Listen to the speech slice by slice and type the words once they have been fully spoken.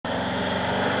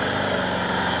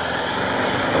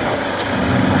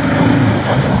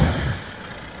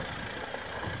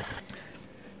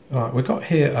Right, we've got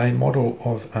here a model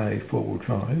of a four-wheel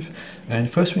drive, and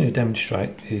the first thing to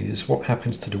demonstrate is what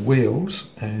happens to the wheels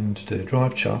and the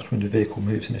drive shaft when the vehicle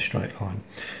moves in a straight line.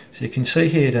 So you can see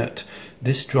here that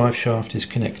this drive shaft is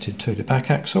connected to the back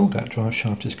axle, that drive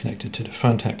shaft is connected to the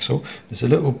front axle. There's a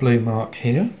little blue mark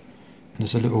here, and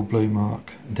there's a little blue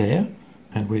mark there,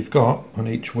 and we've got on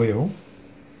each wheel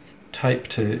tape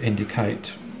to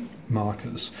indicate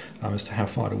markers as to how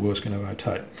far the wheel is going to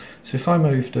rotate. So if I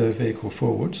move the vehicle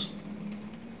forwards,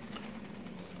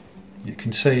 you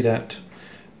can see that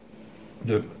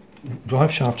the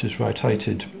drive shaft is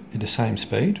rotated at the same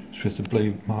speed, because the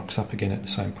blue marks up again at the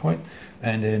same point,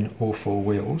 and then all four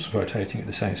wheels rotating at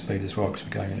the same speed as well, because we're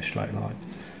going in a straight line.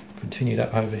 Continue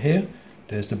that over here,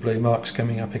 there's the blue marks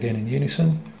coming up again in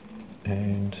unison,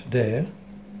 and there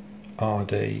are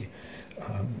the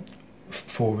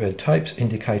four red tapes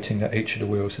indicating that each of the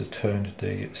wheels has turned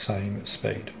the same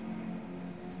speed.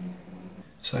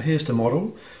 So here's the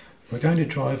model. We're going to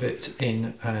drive it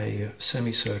in a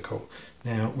semicircle.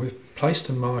 Now we've placed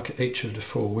a mark at each of the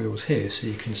four wheels here so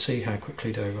you can see how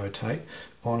quickly they rotate.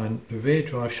 On the rear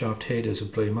drive shaft here there's a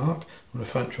blue mark, on the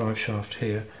front drive shaft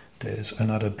here there's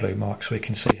another blue mark, so we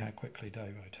can see how quickly they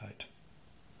rotate.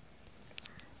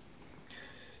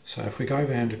 So if we go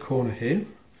around the corner here,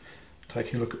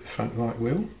 taking a look at the front right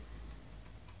wheel,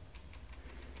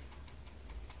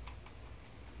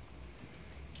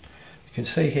 you can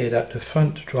see here that the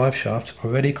front drive shaft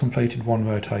already completed one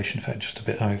rotation, in fact just a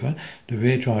bit over. The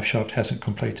rear drive shaft hasn't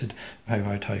completed a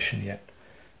rotation yet.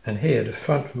 And here the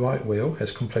front right wheel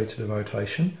has completed a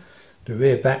rotation. The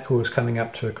rear back wheel is coming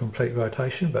up to a complete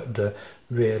rotation, but the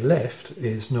rear left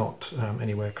is not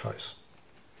anywhere close.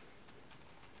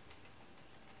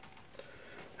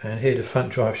 And here the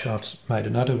front drive shaft's made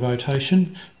another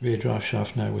rotation, rear drive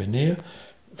shaft nowhere near.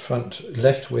 Front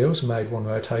left wheels made one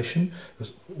rotation,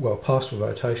 well partial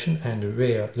rotation, and the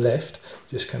rear left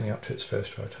just coming up to its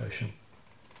first rotation.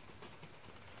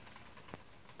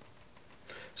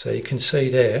 So you can see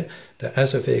there that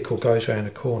as a vehicle goes around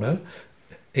a corner,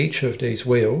 each of these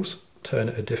wheels turn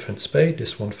at a different speed,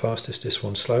 this one fastest, this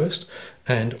one slowest,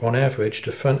 and on average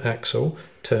the front axle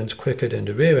turns quicker than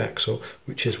the rear axle,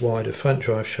 which is why the front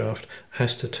drive shaft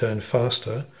has to turn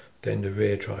faster than the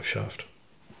rear drive shaft.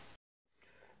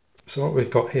 So what we've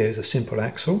got here is a simple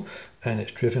axle, and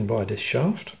it's driven by this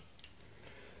shaft,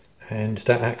 and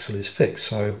that axle is fixed,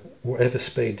 so whatever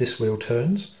speed this wheel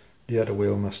turns, the other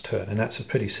wheel must turn, and that's a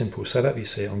pretty simple setup. You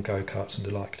see it on go-karts and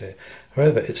the like there.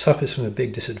 However, it suffers from a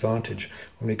big disadvantage.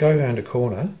 When we go around a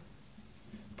corner,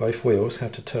 both wheels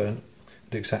have to turn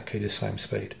at exactly the same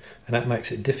speed, and that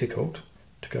makes it difficult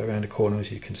to go around a corner,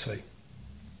 as you can see.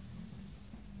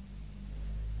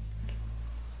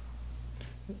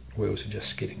 Wheels are just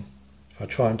skidding. If I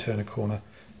try and turn a corner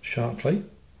sharply,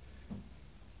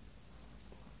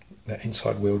 that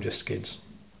inside wheel just skids.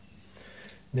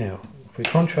 Now, if we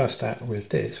contrast that with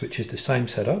this, which is the same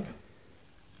setup,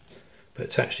 but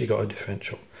it's actually got a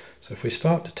differential. So if we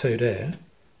start the two there,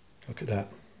 look at that.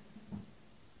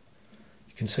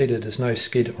 You can see that there's no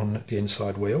skid on the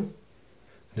inside wheel.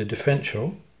 The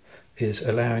differential is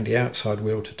allowing the outside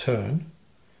wheel to turn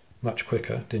much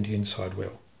quicker than the inside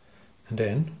wheel. And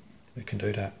then we can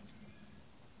do that.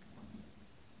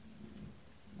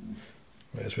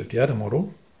 Whereas with the other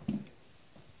model,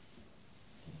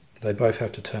 they both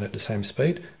have to turn at the same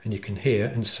speed, and you can hear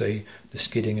and see the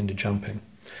skidding and the jumping.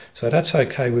 So that's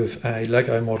okay with a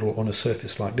Lego model on a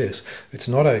surface like this. It's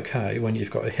not okay when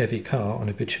you've got a heavy car on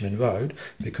a bitumen road,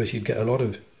 because you'd get a lot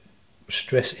of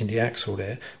stress in the axle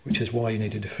there, which is why you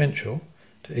need a differential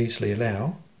to easily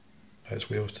allow those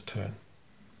wheels to turn.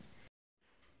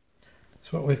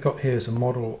 So what we've got here is a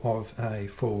model of a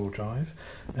four-wheel drive,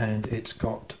 and it's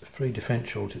got three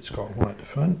differentials. It's got one at the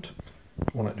front,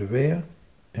 one at the rear,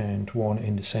 and one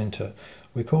in the centre.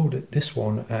 We called this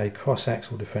one a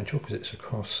cross-axle differential because it's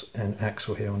across an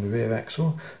axle here on the rear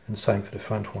axle, and the same for the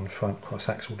front one, front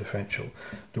cross-axle differential.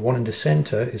 The one in the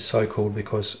centre is so called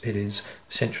because it is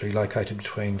centrally located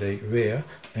between the rear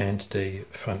and the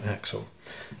front axle.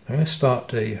 I'm going to start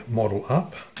the model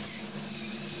up,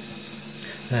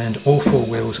 and all four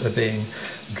wheels are being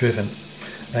driven,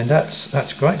 and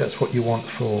that's great. That's what you want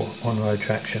for on-road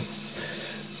traction.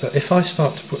 But if I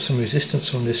start to put some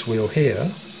resistance on this wheel here,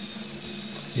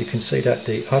 you can see that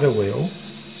the other wheel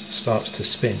starts to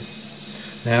spin.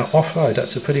 Now off-road,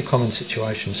 that's a pretty common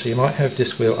situation. So you might have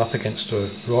this wheel up against a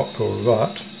rock or a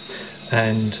rut,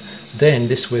 and then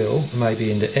this wheel may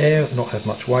be in the air, not have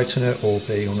much weight on it, or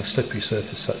be on a slippery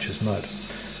surface such as mud.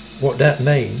 What that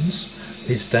means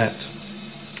is that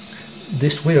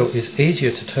this wheel is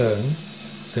easier to turn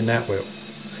than that wheel.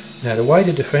 Now the way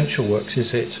the differential works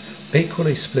is it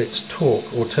equally splits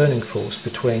torque or turning force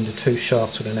between the two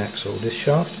shafts of an axle, this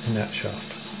shaft and that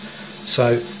shaft.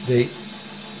 So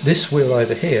this wheel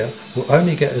over here will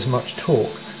only get as much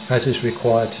torque as is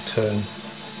required to turn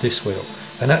this wheel.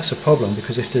 And that's a problem,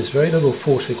 because if there's very little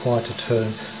force required to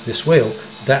turn this wheel,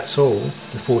 that's all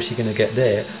the force you're going to get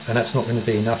there, and that's not going to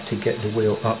be enough to get the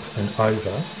wheel up and over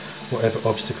whatever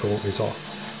obstacle is on.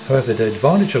 However, the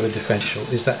advantage of a differential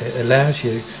is that it allows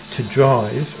you to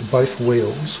drive both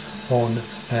wheels on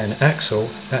an axle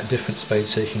at different speeds,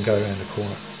 so you can go around the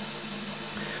corner.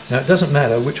 Now it doesn't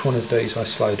matter which one of these I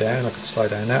slow down. I could slow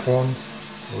down that one,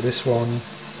 or this one,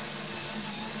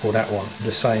 or that one.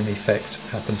 The same effect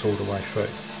happens all the way through.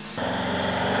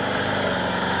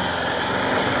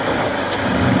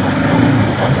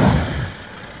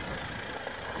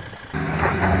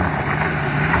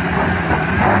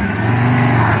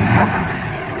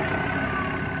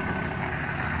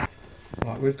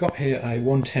 We've got here a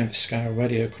 1/10 scale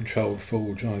radio controlled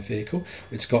four-wheel drive vehicle.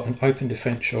 It's got an open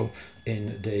differential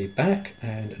in the back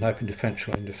and an open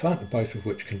differential in the front, both of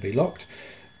which can be locked.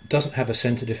 It doesn't have a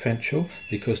centre differential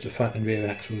because the front and rear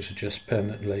axles are just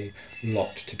permanently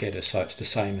locked together, so it's the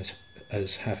same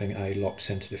as having a locked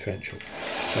centre differential.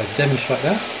 So to demonstrate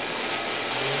that,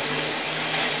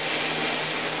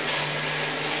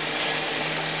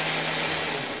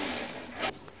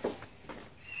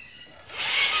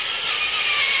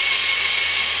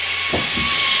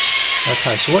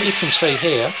 okay, so what you can see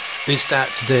here is that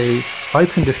the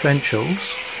open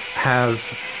differentials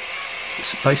have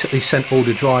basically sent all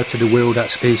the drive to the wheel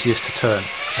that's easiest to turn,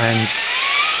 and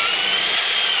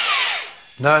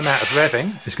no amount of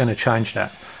revving is going to change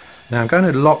that. Now I'm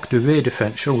going to lock the rear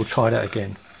differential. We'll try that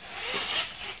again.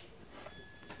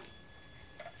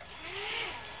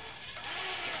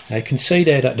 Now you can see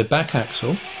there that the back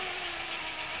axle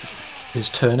is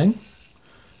turning,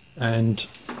 and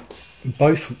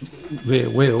both rear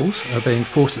wheels are being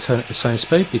forced to turn at the same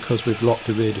speed because we've locked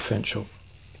the rear differential.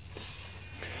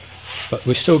 But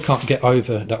we still can't get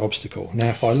over that obstacle. Now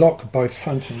if I lock both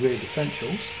front and rear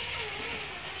differentials,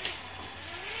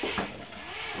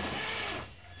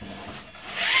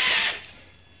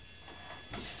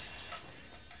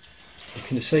 you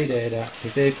can see there that the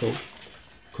vehicle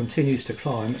continues to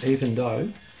climb even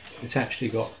though it's actually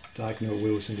got diagonal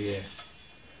wheels in the air.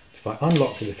 If I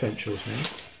unlock the differentials now,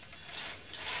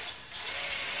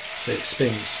 see it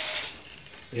spins,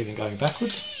 even going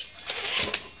backwards.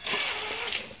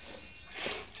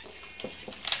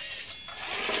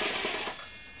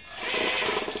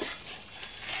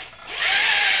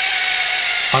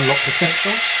 Unlock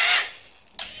differentials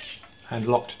and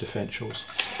locked differentials.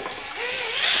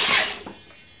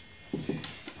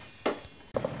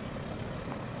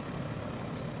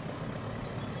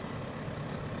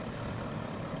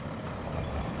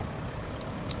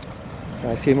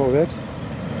 Okay, a few more revs.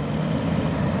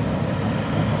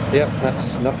 Yep,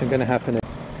 that's nothing going to happen.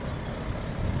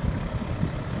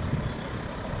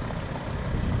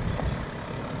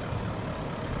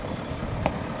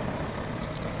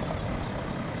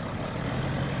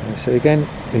 So again,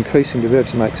 increasing the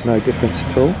revs makes no difference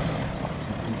at all.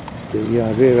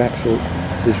 The rear axle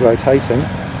is rotating,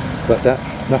 but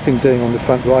that's nothing doing on the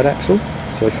front right axle,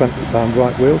 so front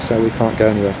right wheel, so we can't go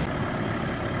anywhere.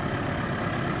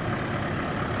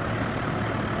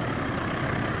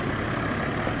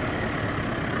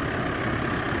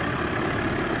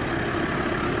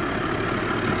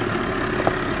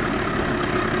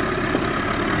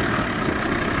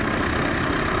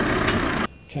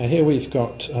 Okay, here we've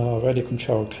got our radio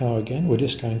controlled car again. We're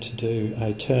just going to do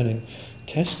a turning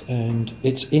test, and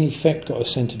it's in effect got a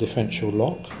centre differential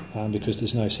lock because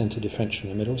there's no centre differential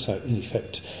in the middle, so in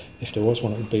effect if there was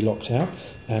one it would be locked out,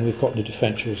 and we've got the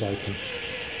differentials open.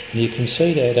 And you can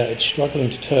see there that it's struggling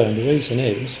to turn. The reason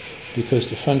is because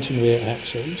the front and rear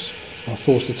axles are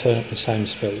forced to turn at the same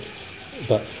speed,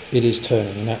 but it is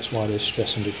turning, and that's why there's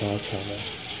stress on the drive car there.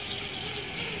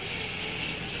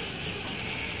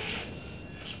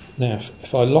 Now,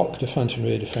 if I lock the front and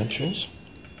rear differentials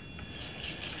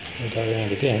and go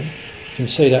around again, you can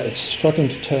see that it's struggling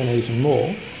to turn even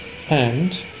more,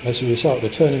 and as a result the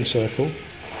turning circle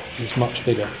is much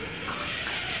bigger.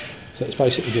 So it's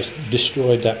basically just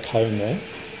destroyed that cone there,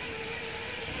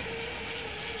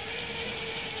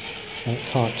 and it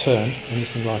can't turn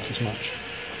anything like as much.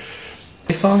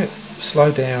 If I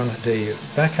slow down the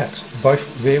back axle,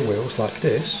 both rear wheels like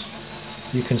this,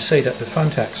 you can see that the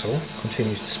front axle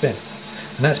continues to spin,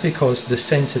 and that's because the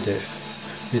centre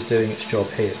diff is doing its job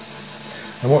here.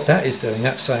 And what that is doing,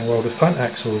 that's saying, well, the front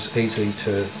axle is easy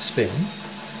to spin,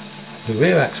 the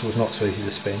rear axle is not so easy to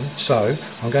spin, so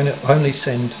I'm going to only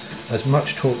send as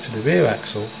much torque to the rear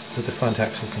axle as the front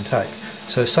axle can take.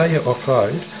 So say you're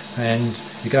off-road and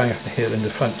you're going up a hill and the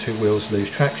front two wheels lose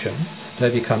traction,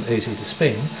 they become easy to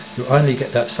spin. You'll only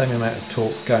get that same amount of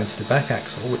torque going to the back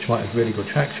axle, which might have really good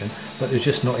traction, but there's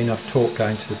just not enough torque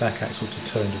going to the back axle to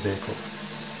turn the vehicle.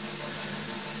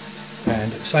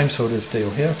 And same sort of deal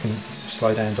here, I can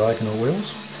slow down diagonal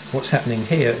wheels. What's happening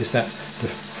here is that the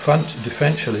front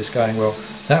differential is going, well,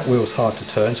 that wheel's hard to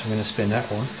turn, so I'm going to spin that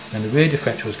one, and the rear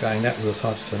differential is going, that wheel's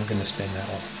hard to turn, I'm going to spin that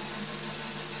one.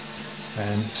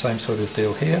 And same sort of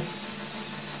deal here.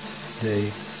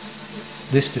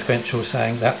 This differential is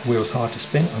saying that wheel's hard to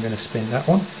spin, I'm going to spin that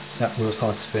one, that wheel's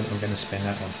hard to spin, I'm going to spin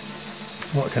that one.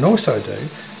 What I can also do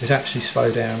is actually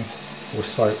slow down or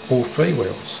slow all three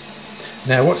wheels.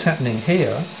 Now what's happening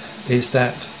here is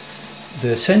that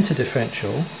the centre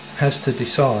differential has to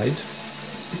decide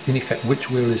in effect which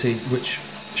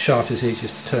shaft is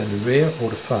easiest to turn, the rear or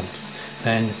the front.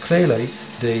 And clearly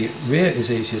the rear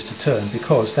is easiest to turn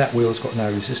because that wheel's got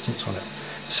no resistance on it.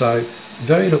 So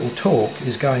very little torque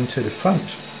is going to the front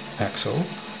axle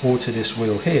or to this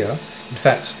wheel here. In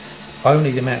fact,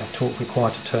 only the amount of torque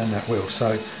required to turn that wheel.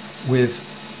 So with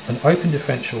an open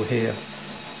differential here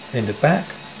in the back,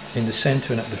 in the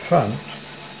centre and at the front,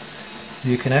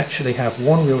 you can actually have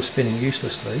one wheel spinning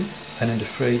uselessly and then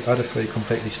the other three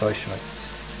completely stationary.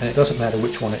 And it doesn't matter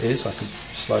which one it is. I could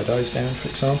slow those down, for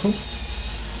example,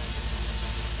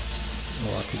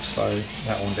 or I could slow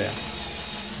that one down.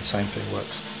 The same thing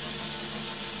works.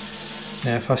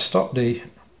 Now if I stop the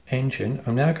engine,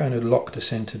 I'm now going to lock the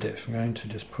centre diff. I'm going to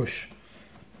just push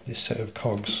this set of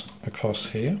cogs across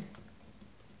here.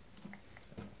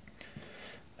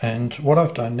 And what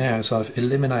I've done now is I've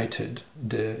eliminated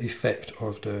the effect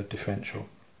of the differential.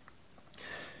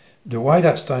 The way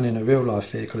that's done in a real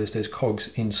life vehicle is there's cogs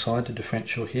inside the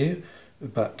differential here,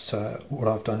 but what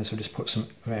I've done is I've just put some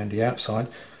around the outside.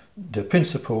 The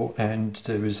principle and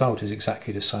the result is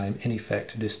exactly the same. In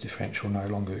effect, this differential no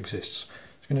longer exists. So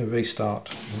I'm going to restart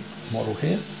the model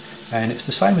here, and it's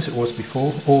the same as it was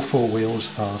before. All four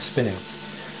wheels are spinning.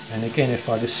 And again, if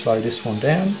I just slow this one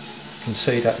down, you can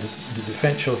see that the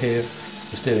differential here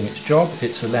is doing its job.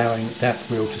 It's allowing that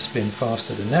wheel to spin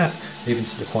faster than that, even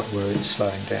to the point where it's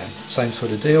slowing down. Same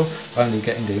sort of deal, that's only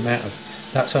getting the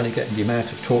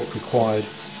amount of torque required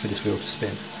for this wheel to spin.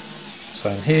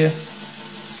 Same here,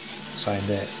 same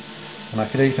there. And I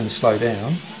could even slow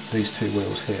down these two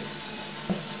wheels here.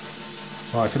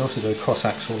 Or I can also do a cross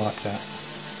axle like that.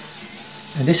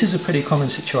 And this is a pretty common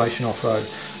situation off-road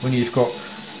when you've got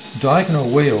diagonal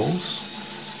wheels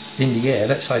in the air.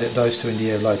 Let's say that those two in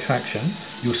the air low traction,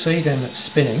 you'll see them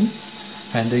spinning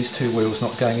and these two wheels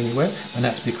not going anywhere, and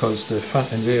that's because the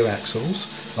front and rear axles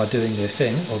are doing their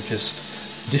thing of just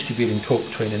distributing torque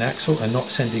between an axle and not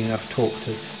sending enough torque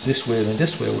to this wheel and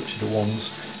this wheel, which are the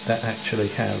ones that actually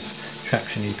have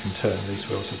traction you can turn. These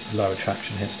wheels have lower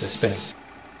traction, hence they're spinning.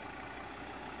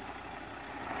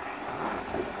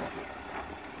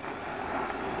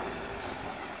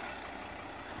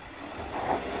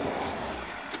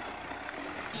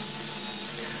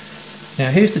 Now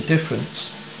here's the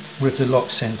difference with the lock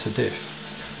centre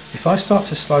diff. If I start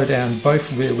to slow down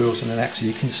both rear wheels on an axle,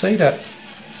 you can see that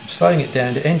I'm slowing it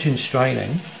down, the engine's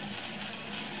straining,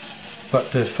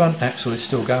 but the front axle is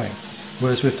still going.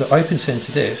 Whereas with the open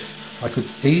centre diff, I could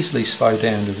easily slow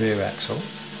down the rear axle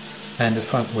and the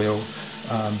front wheel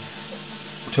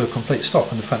to a complete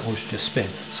stop, and the front wheel should just spin.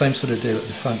 Same sort of deal at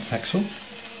the front axle.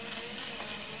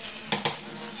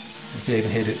 You can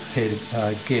even hear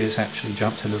the gears actually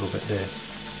jumped a little bit there.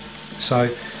 So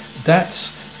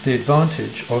that's the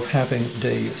advantage of having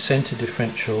the centre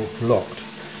differential locked.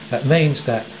 That means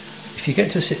that if you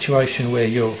get to a situation where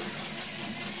you're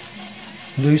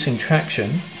losing traction,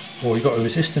 or you've got a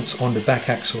resistance on the back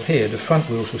axle here, the front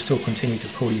wheels will still continue to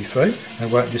pull you through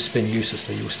and won't just spin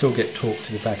uselessly. You'll still get torque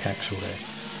to the back axle there.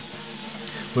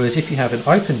 Whereas if you have an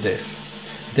open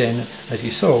diff, then as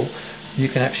you saw, you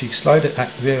can actually slow the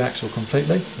rear axle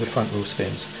completely, the front wheel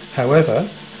spins. However,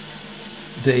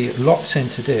 the locked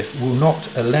centre diff will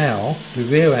not allow the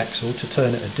rear axle to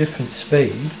turn at a different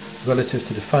speed relative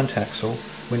to the front axle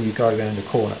when you go around a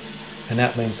corner. And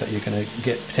that means that you're going to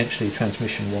get potentially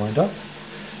transmission wind up.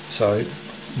 So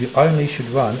you only should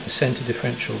run a centre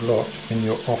differential locked when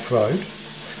you're off-road,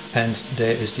 and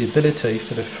there is the ability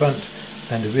for the front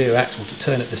and the rear axle to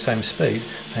turn at the same speed,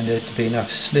 and there to be enough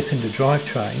slip in the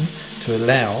drivetrain to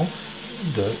allow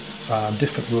the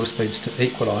different wheel speeds to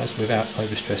equalise without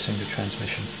overstressing the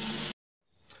transmission.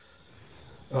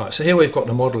 Alright, so here we've got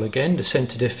the model again. The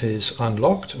centre diff is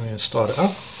unlocked. I'm going to start it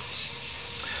up,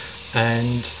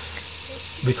 and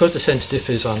because the centre diff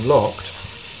is unlocked,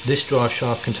 this drive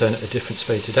shaft can turn at a different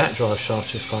speed to that drive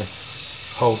shaft. If I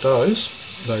hold those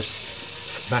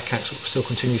back axle still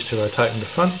continues to rotate in the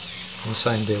front, and the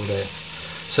same deal there.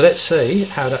 So let's see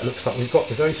how that looks like. We've got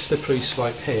the very slippery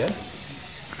slope here,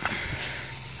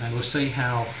 and we'll see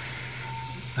how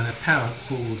an apparent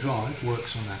four-wheel drive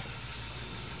works on that.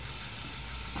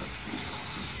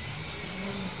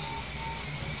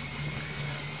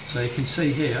 So you can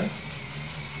see here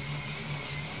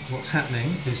what's happening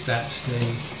is that the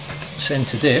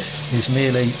centre diff is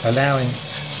merely allowing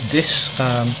this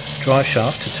drive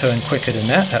shaft to turn quicker than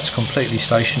that. That's completely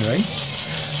stationary,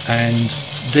 and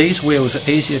these wheels are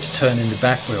easier to turn than the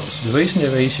back wheels. The reason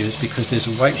they're easier is because there's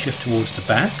a weight shift towards the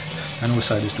back, and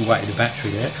also there's the weight of the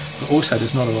battery there, but also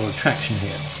there's not a lot of traction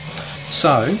here.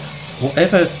 So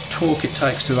whatever torque it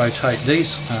takes to rotate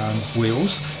these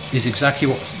wheels is exactly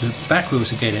what the back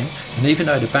wheels are getting, and even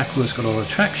though the back wheels got a lot of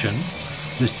traction,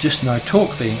 there's just no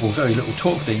torque being, or very little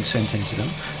torque being sent into them,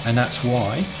 and that's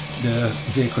why the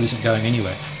vehicle isn't going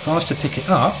anywhere. If I was to pick it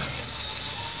up,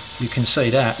 you can see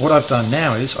that. What I've done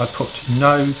now is I've put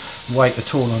no weight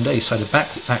at all on these, so the back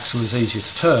axle is easier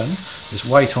to turn. There's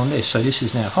weight on this, so this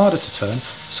is now harder to turn,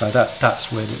 so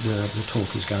that's where the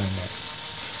torque is going there.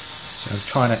 So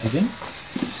try that again.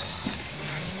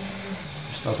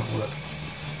 This doesn't work.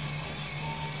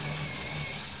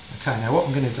 Okay, now what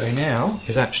I'm going to do now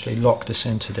is actually lock the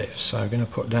centre diff. So I'm going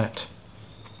to put that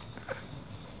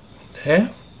there.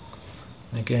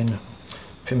 Again,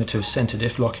 primitive centre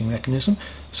diff locking mechanism.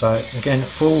 So again,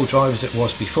 four-wheel drive as it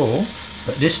was before,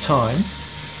 but this time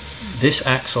this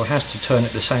axle has to turn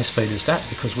at the same speed as that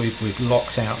because we've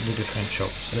locked out the differential.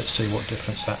 So let's see what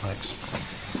difference that makes.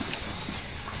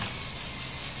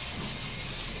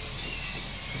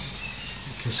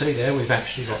 You can see there we've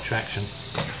actually got traction.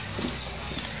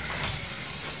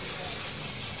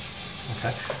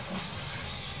 Okay.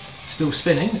 Still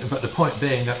spinning, but the point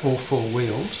being that all four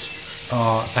wheels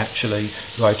are actually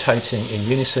rotating in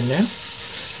unison now,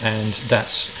 and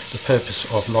that's the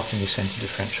purpose of locking the centre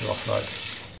differential off-road.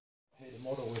 Here's the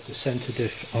model with the centre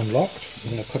diff unlocked.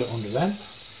 I'm going to put it on the ramp.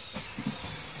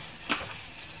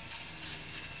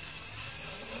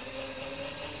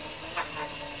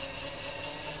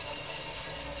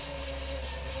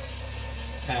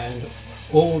 And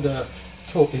all the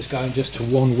torque is going just to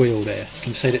one wheel there. You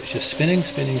can see that it's just spinning,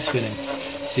 spinning, spinning.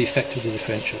 It's the effect of the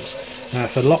differentials. Now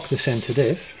if I lock the centre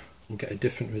diff, we'll get a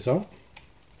different result.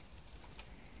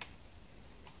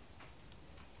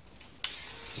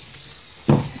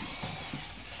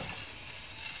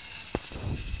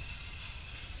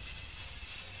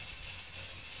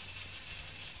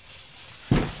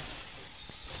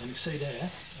 And you see there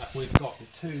that we've got the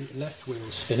two left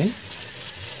wheels spinning.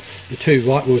 The two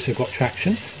right wheels have got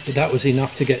traction, but that was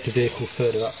enough to get the vehicle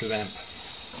further up the ramp.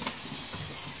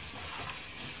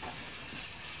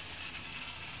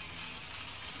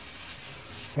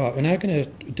 Right, we're now going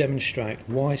to demonstrate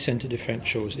why centre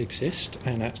differentials exist,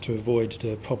 and that's to avoid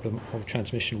the problem of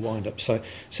transmission wind-up. So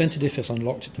centre diff is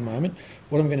unlocked at the moment.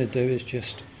 What I'm going to do is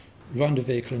just run the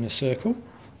vehicle in a circle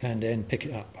and then pick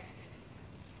it up.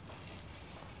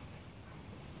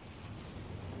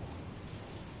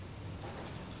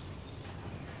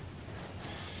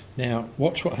 Now,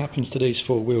 watch what happens to these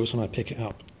four wheels when I pick it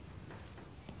up.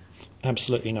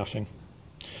 Absolutely nothing.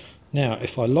 Now,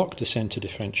 if I lock the centre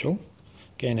differential,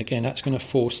 again, that's going to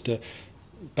force the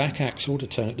back axle to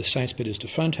turn at the same speed as the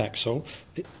front axle,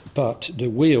 but the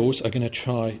wheels are going to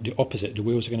try the opposite. The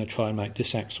wheels are going to try and make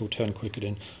this axle turn quicker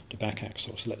than the back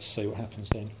axle. So let's see what happens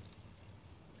then.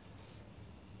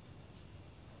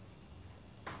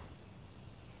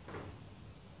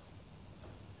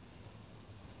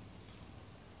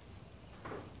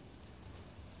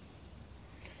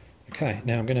 Okay,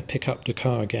 now I'm going to pick up the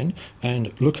car again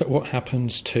and look at what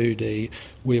happens to the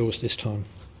wheels this time.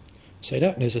 See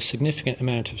that? There's a significant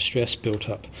amount of stress built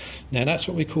up. Now that's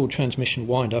what we call transmission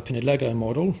wind-up. In a Lego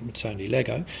model, it's only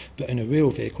Lego, but in a real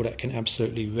vehicle that can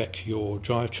absolutely wreck your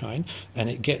drivetrain,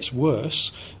 and it gets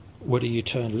worse whether you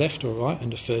turn left or right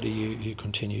and the further you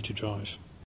continue to drive.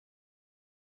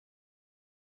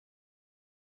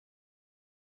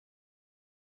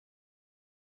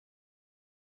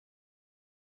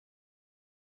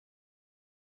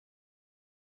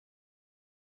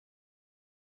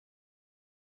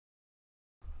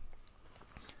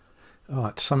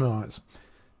 Alright, to summarise,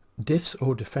 diffs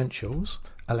or differentials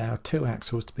allow two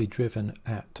axles to be driven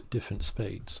at different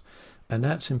speeds, and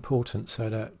that's important so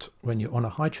that when you're on a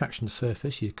high traction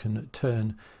surface you can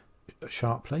turn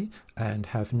sharply and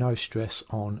have no stress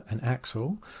on an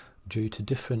axle due to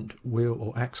different wheel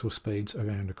or axle speeds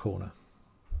around a corner.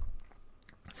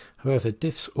 However,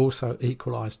 diffs also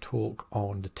equalise torque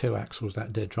on the two axles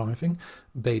that they're driving,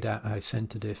 be that a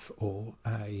centre diff or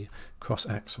a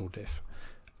cross-axle diff.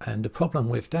 And the problem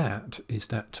with that is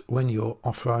that when you're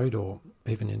off-road or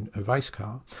even in a race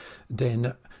car,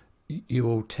 then you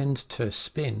will tend to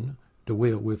spin the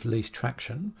wheel with least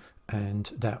traction,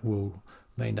 and that will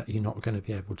mean that you're not going to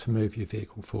be able to move your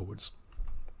vehicle forwards.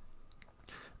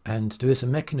 And there is a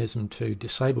mechanism to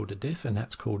disable the diff, and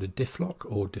that's called a diff lock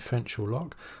or differential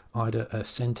lock, either a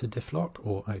centre diff lock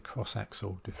or a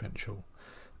cross-axle differential.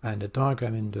 And the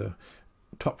diagram in the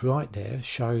top right there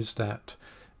shows that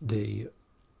the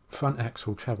front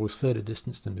axle travels further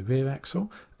distance than the rear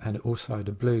axle, and also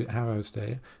the blue arrows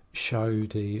there show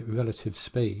the relative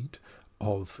speed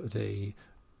of the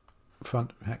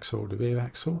front axle, the rear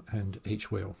axle, and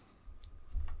each wheel.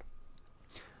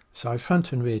 So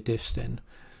front and rear diffs then.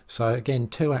 So again,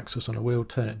 two axles on a wheel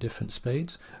turn at different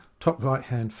speeds. Top right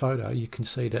hand photo, you can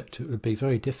see that it would be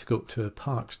very difficult to have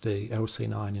parked the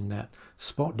LC9 in that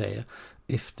spot there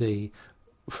if the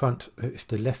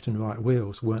left and right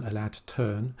wheels weren't allowed to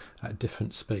turn at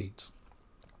different speeds.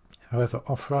 However,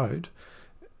 off-road,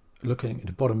 looking at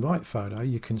the bottom right photo,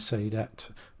 you can see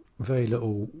that very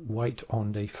little weight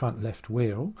on the front left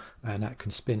wheel, and that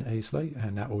can spin easily,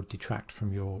 and that will detract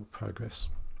from your progress.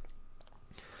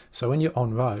 So when you're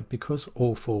on road, because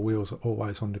all four wheels are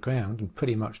always on the ground and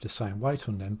pretty much the same weight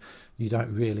on them, you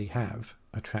don't really have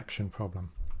a traction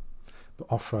problem. But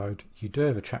off-road, you do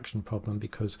have a traction problem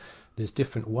because there's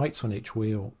different weights on each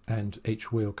wheel, and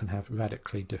each wheel can have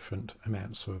radically different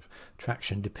amounts of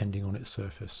traction depending on its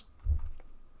surface.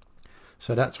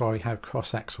 So that's why we have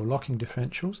cross-axle locking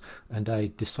differentials, and they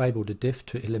disable the diff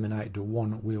to eliminate the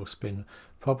one wheel spin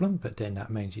problem, but then that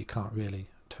means you can't really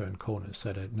turn corners,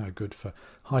 so they're no good for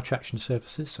high traction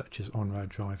surfaces such as on-road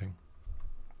driving.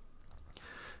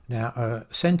 Now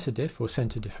a centre diff or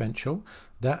centre differential,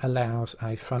 that allows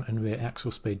a front and rear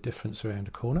axle speed difference around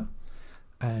a corner,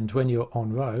 and when you're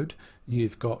on road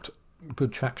you've got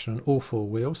good traction on all four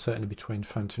wheels, certainly between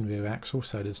front and rear axle,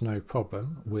 so there's no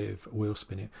problem with wheel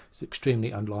spinning. It's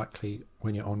extremely unlikely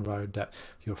when you're on road that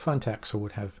your front axle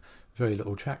would have very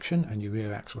little traction and your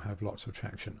rear axle have lots of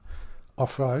traction.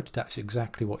 Off-road, that's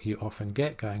exactly what you often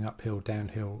get, going uphill,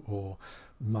 downhill, or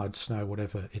mud, snow,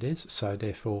 whatever it is, so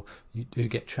therefore you do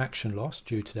get traction loss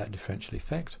due to that differential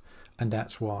effect, and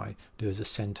that's why there is a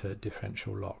centre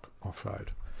differential lock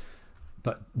off-road.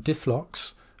 But diff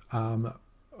locks,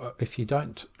 if you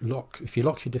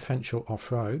lock your differential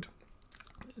off-road,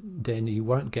 then you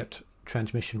won't get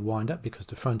transmission wind-up because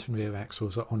the front and rear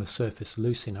axles are on a surface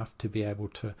loose enough to be able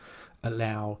to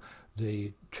allow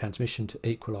the transmission to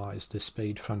equalise the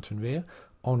speed front and rear.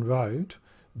 On road,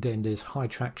 then there's high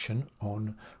traction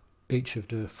on each of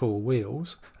the four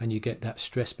wheels, and you get that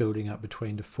stress building up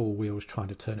between the four wheels trying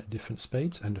to turn at different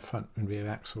speeds and the front and rear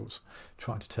axles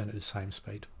trying to turn at the same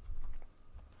speed.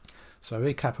 So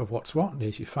recap of what's what: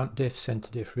 there's your front diff,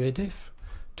 centre diff, rear diff.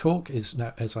 Torque is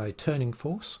now as a turning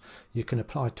force. You can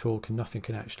apply torque and nothing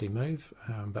can actually move,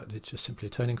 but it's just simply a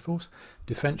turning force.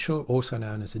 Differential, also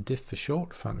known as a diff for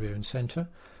short, front, rear and centre.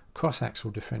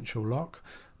 Cross-axle differential lock,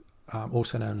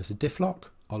 also known as a diff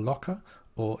lock or locker,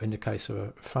 or in the case of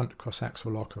a front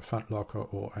cross-axle locker, front locker,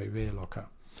 or a rear locker.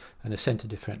 And a centre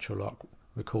differential lock,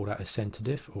 we call that a centre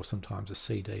diff, or sometimes a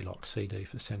CD lock, CD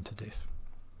for centre diff.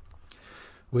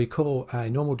 We call a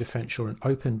normal differential an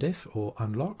open diff or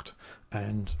unlocked,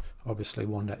 and obviously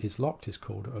one that is locked is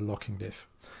called a locking diff.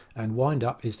 And wind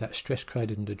up is that stress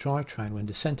created in the drivetrain when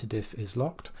the centre diff is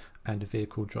locked and the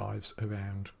vehicle drives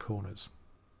around corners.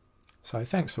 So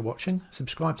thanks for watching.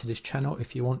 Subscribe to this channel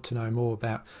if you want to know more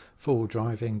about four-wheel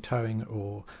driving, towing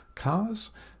or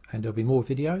cars, and there'll be more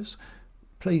videos.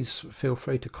 Please feel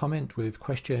free to comment with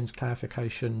questions,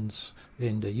 clarifications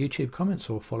in the YouTube comments,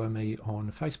 or follow me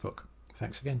on Facebook.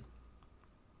 Thanks again.